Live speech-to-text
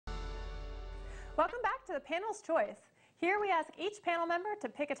Welcome back to the Panel's Choice. Here we ask each panel member to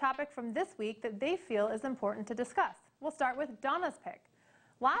pick a topic from this week that they feel is important to discuss. We'll start with Donna's pick.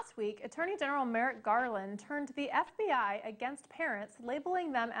 Last week, Attorney General Merrick Garland turned the FBI against parents,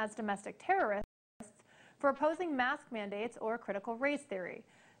 labeling them as domestic terrorists for opposing mask mandates or critical race theory.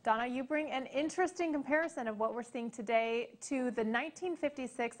 Donna, you bring an interesting comparison of what we're seeing today to the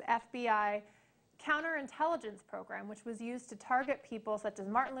 1956 FBI counterintelligence program, which was used to target people such as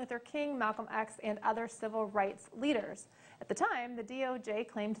Martin Luther King, Malcolm X, and other civil rights leaders. At the time, the DOJ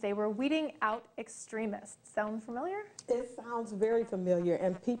claimed they were weeding out extremists. Sound familiar? It sounds very familiar,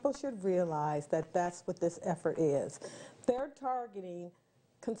 and people should realize that that's what this effort is. They're targeting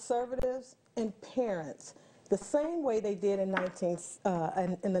conservatives and parents the same way they did in the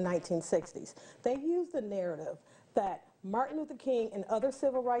 1960s. They used the narrative that Martin Luther King and other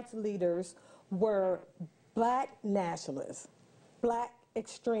civil rights leaders were black nationalists, black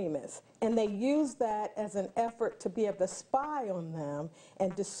extremists, and they used that as an effort to be able to spy on them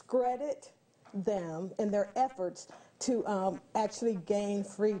and discredit them in their efforts to actually gain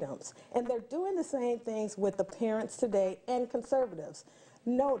freedoms. And they're doing the same things with the parents today and conservatives.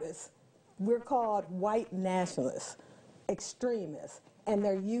 Notice, we're called white nationalists, extremists, and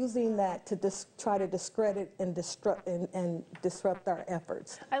they're using that to try to discredit and disrupt our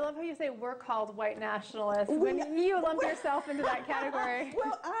efforts. I love how you say we're called white nationalists when you lump yourself into that category.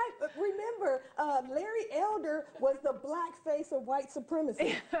 Well, I remember Larry Elder was the black face of white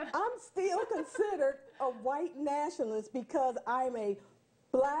supremacy. I'm still considered a white nationalist because I'm a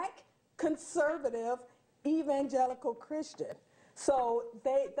black, conservative, evangelical Christian. So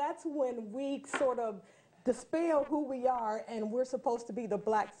that's when we sort of dispel who we are, and we're supposed to be the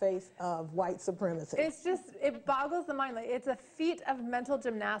black face of white supremacy. It's just, it boggles the mind. Like, it's a feat of mental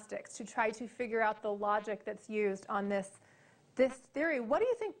gymnastics to try to figure out the logic that's used on this theory. What do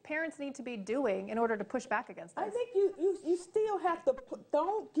you think parents need to be doing in order to push back against this? I think you still have to,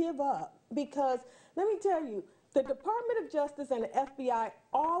 don't give up, because let me tell you, the Department of Justice and the FBI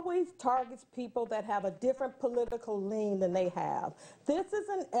always targets people that have a different political lean than they have. This is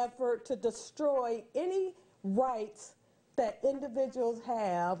an effort to destroy any rights that individuals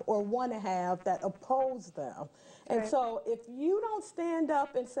have or want to have that oppose them. And so if you don't stand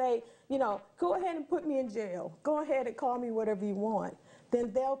up and say, you know, go ahead and put me in jail, go ahead and call me whatever you want,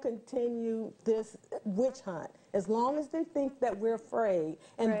 then they'll continue this witch hunt as long as they think that we're afraid.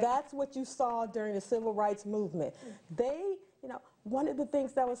 And that's what you saw during the civil rights movement. They, you know, one of the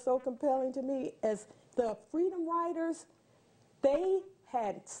things that was so compelling to me is the freedom riders, they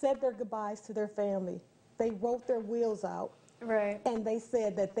had said their goodbyes to their family. They wrote their wills out. And they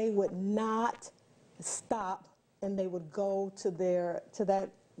said that they would not stop and they would go to the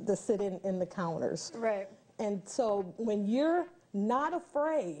sit in the counters. And so when you're not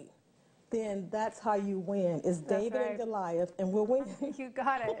afraid, then that's how you win. It's David and Goliath, and we'll win. You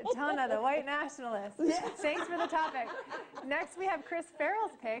got it. Donna, the white nationalist. Thanks for the topic. Next, we have Chris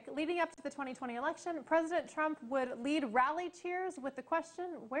Farrell's pick. Leading up to the 2020 election, President Trump would lead rally cheers with the question,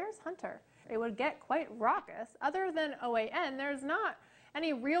 where's Hunter? It would get quite raucous. Other than OAN, there's not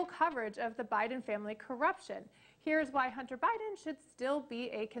any real coverage of the Biden family corruption. Here's why Hunter Biden should still be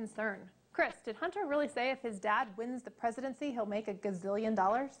a concern. Chris, did Hunter really say if his dad wins the presidency, he'll make $1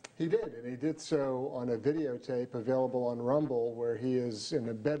 gazillion? He did, and he did so on a videotape available on Rumble, where he is in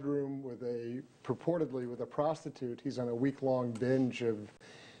a bedroom with purportedly with a prostitute. He's on a week-long binge of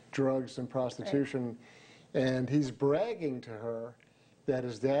drugs and prostitution, and he's bragging to her that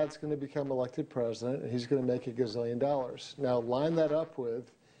his dad's going to become elected president and he's going to make $1 gazillion. Now, line that up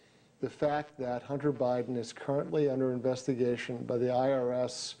with the fact that Hunter Biden is currently under investigation by the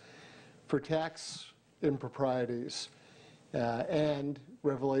IRS for tax improprieties, and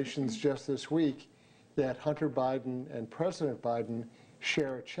revelations just this week that Hunter Biden and President Biden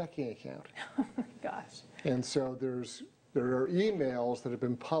share a checking account. Oh my gosh. And so there are emails that have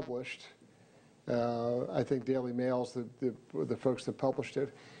been published, I think Daily Mail's the folks that published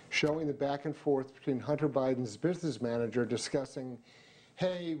it, showing the back and forth between Hunter Biden's business manager discussing,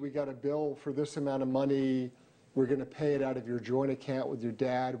 hey, we got a bill for this amount of money, we're going to pay it out of your joint account with your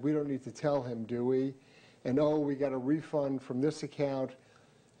dad. We don't need to tell him, do we? And oh, we got a refund from this account.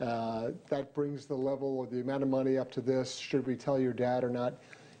 That brings the level of the amount of money up to this. Should we tell your dad or not?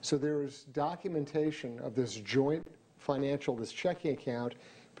 So there is documentation of this joint this checking account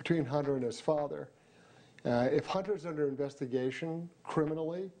between Hunter and his father. If Hunter's under investigation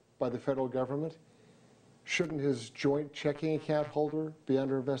criminally by the federal government, shouldn't his joint checking account holder be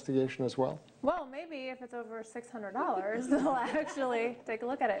under investigation as well? Well, maybe if it's over $600, they'll actually take a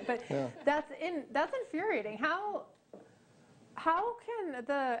look at it. But that's infuriating. How How can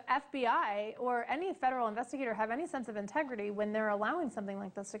the FBI or any federal investigator have any sense of integrity when they're allowing something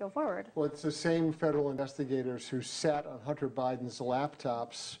like this to go forward? Well, it's the same federal investigators who sat on Hunter Biden's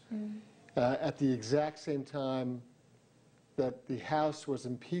laptops at the exact same time that the House was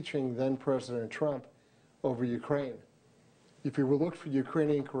impeaching then President Trump over Ukraine. If you were looking for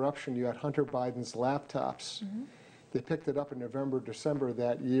Ukrainian corruption, you had Hunter Biden's laptops. They picked it up in November, December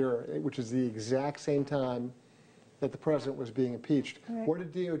that year, which is the exact same time that the president was being impeached. Right. What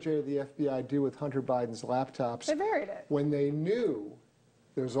did DOJ or the FBI do with Hunter Biden's laptops? They buried it. When they knew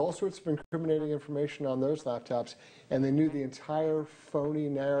there was all sorts of incriminating information on those laptops, and they knew the entire phony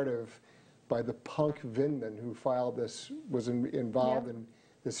narrative by the punk Vindman who filed this, was involved in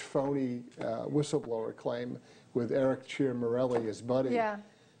this phony whistleblower claim with Eric Chiamarelli, his buddy.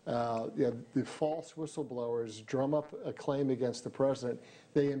 The false whistleblowers drum up a claim against the president.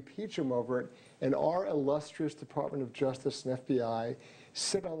 They impeach him over it, and our illustrious Department of Justice and FBI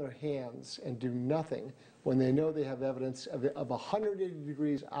sit on their hands and do nothing when they know they have evidence of 180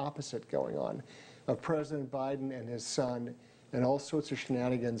 degrees opposite going on of President Biden and his son and all sorts of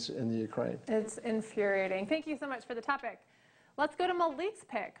shenanigans in the Ukraine. It's infuriating. Thank you so much for the topic. Let's go to Malik's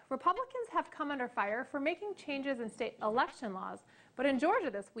pick. Republicans have come under fire for making changes in state election laws. But in Georgia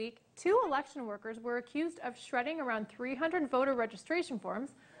this week, 2 election workers were accused of shredding around 300 voter registration forms.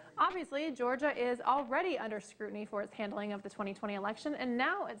 Obviously, Georgia is already under scrutiny for its handling of the 2020 election, and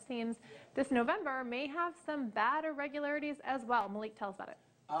now it seems this November may have some bad irregularities as well. Malik, tell us about it.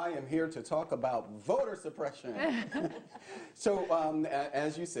 I am here to talk about voter suppression. So,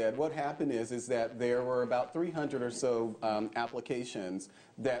 as you said, what happened is that there were about 300 or so applications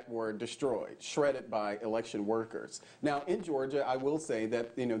that were destroyed, shredded by election workers. Now, in Georgia, I will say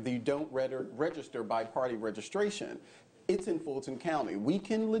that you don't register by party registration. It's in Fulton County. We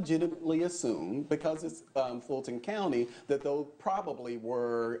can legitimately assume, because it's Fulton County, that those probably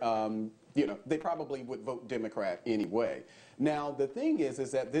were, they probably would vote Democrat anyway. Now, the thing is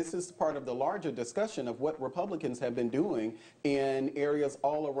that this is part of the larger discussion of what Republicans have been doing in areas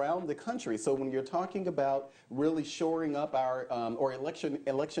all around the country. So when you're talking about really shoring up our or election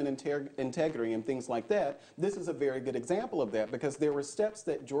integrity and things like that, this is a very good example of that, because there were steps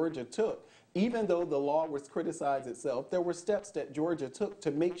that Georgia took. Even though the law was criticized itself, there were steps that Georgia took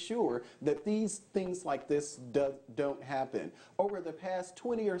to make sure that these things like this don't happen. Over the past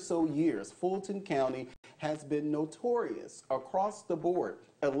 20 or so years, Fulton County has been notorious across the board.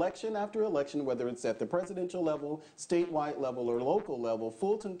 Election after election, whether it's at the presidential level, statewide level, or local level,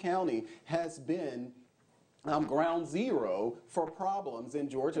 Fulton County has been ground zero for problems in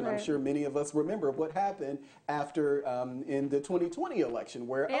Georgia. And I'm sure many of us remember what happened after in the 2020 election.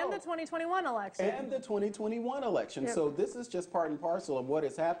 The 2021 election. And the 2021 election. Yep. So this is just part and parcel of what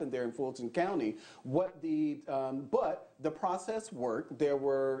has happened there in Fulton County. But the process worked. There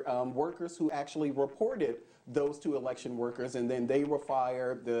were workers who actually reported those 2 election workers, and then they were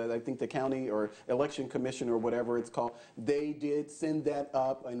fired. I think the county or election commission or whatever it's called, they did send that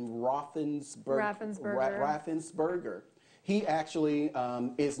up, and Raffensperger. He actually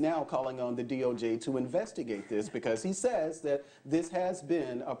is now calling on the DOJ to investigate this, because he says that this has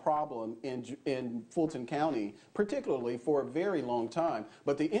been a problem in Fulton County, particularly for a very long time.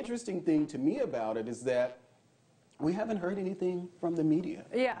 But the interesting thing to me about it is that we haven't heard anything from the media.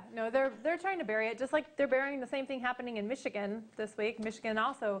 Yeah, no, they're trying to bury it, just like they're burying the same thing happening in Michigan this week. Michigan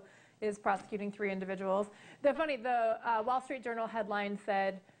also is prosecuting 3 individuals. The Wall Street Journal headline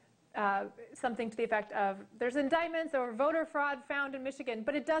said something to the effect of, there's indictments over voter fraud found in Michigan,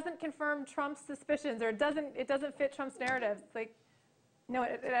 but it doesn't confirm Trump's suspicions, or it doesn't fit Trump's narrative. It's like, no,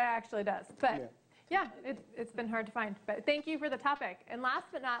 it actually does. But yeah, it's been hard to find. But thank you for the topic. And last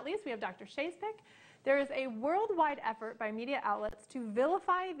but not least, we have Dr. Shea's pick. There is a worldwide effort by media outlets to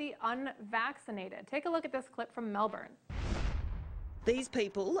vilify the unvaccinated. Take a look at this clip from Melbourne. These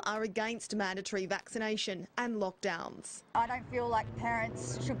people are against mandatory vaccination and lockdowns. I don't feel like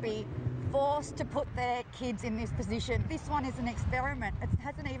parents should be forced to put their kids in this position. This one is an experiment. It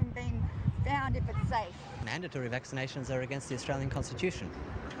hasn't even been found if it's safe. Mandatory vaccinations are against the Australian Constitution.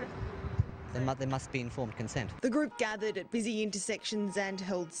 There must be informed consent. The group gathered at busy intersections and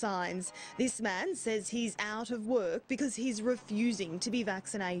held signs. This man says he's out of work because he's refusing to be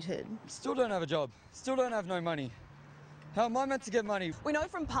vaccinated. Still don't have a job. Still don't have no money. How am I meant to get money? We know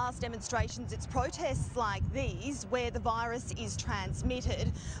from past demonstrations it's protests like these where the virus is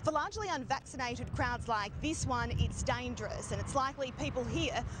transmitted. For largely unvaccinated crowds like this one, it's dangerous, and it's likely people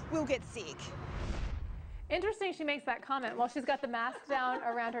here will get sick. Interesting she makes that comment while she's got the mask down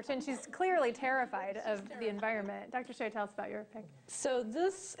around her chin. She's clearly terrified of the environment. Dr. Shea, tell us about your pick. So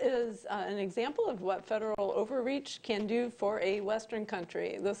this is an example of what federal overreach can do for a Western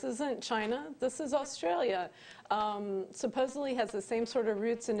country. This isn't China, this is Australia. Supposedly has the same sort of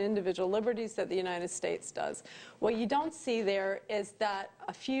roots in individual liberties that the United States does. What you don't see there is that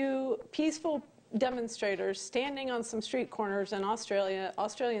a few peaceful demonstrators standing on some street corners in Australia,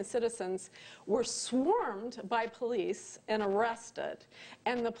 Australian citizens, were swarmed by police and arrested.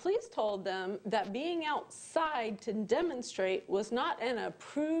 And the police told them that being outside to demonstrate was not an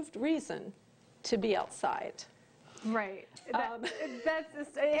approved reason to be outside. Right. That's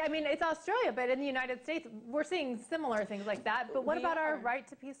just, I mean, it's Australia, but in the United States, we're seeing similar things like that. But what about our right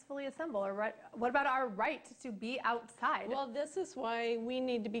to peacefully assemble? Or what about our right to be outside? Well, this is why we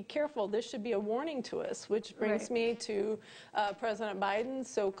need to be careful. This should be a warning to us, which brings me to President Biden's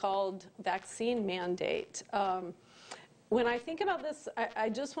so-called vaccine mandate. When I think about this, I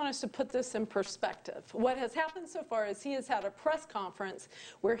just want us to put this in perspective. What has happened so far is he has had a press conference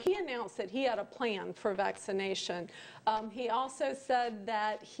where he announced that he had a plan for vaccination. He also said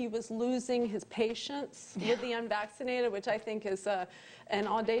that he was losing his patience with the unvaccinated, which I think is an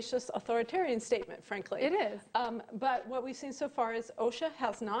audacious authoritarian statement, frankly. It is. But what we've seen so far is OSHA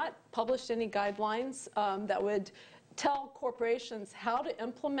has not published any guidelines that would tell corporations how to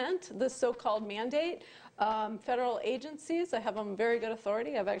implement this so-called mandate. Federal agencies, I have on very good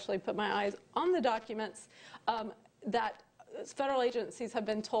authority, I've actually put my eyes on the documents, that federal agencies have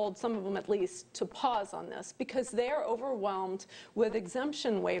been told, some of them at least, to pause on this because they're overwhelmed with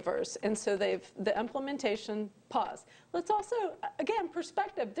exemption waivers, and so the implementation paused. Let's also, again,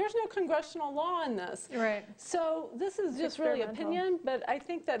 perspective, there's no congressional law in this. Right. So this is just really opinion, but I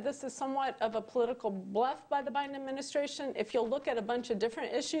think that this is somewhat of a political bluff by the Biden administration. If you'll look at a bunch of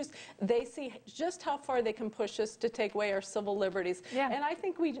different issues, they see just how far they can push us to take away our civil liberties. Yeah. And I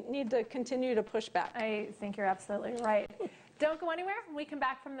think we need to continue to push back. I think you're absolutely right. Don't go anywhere. When we come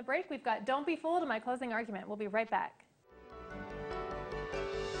back from the break, we've got Don't Be Fooled and my closing argument. We'll be right back.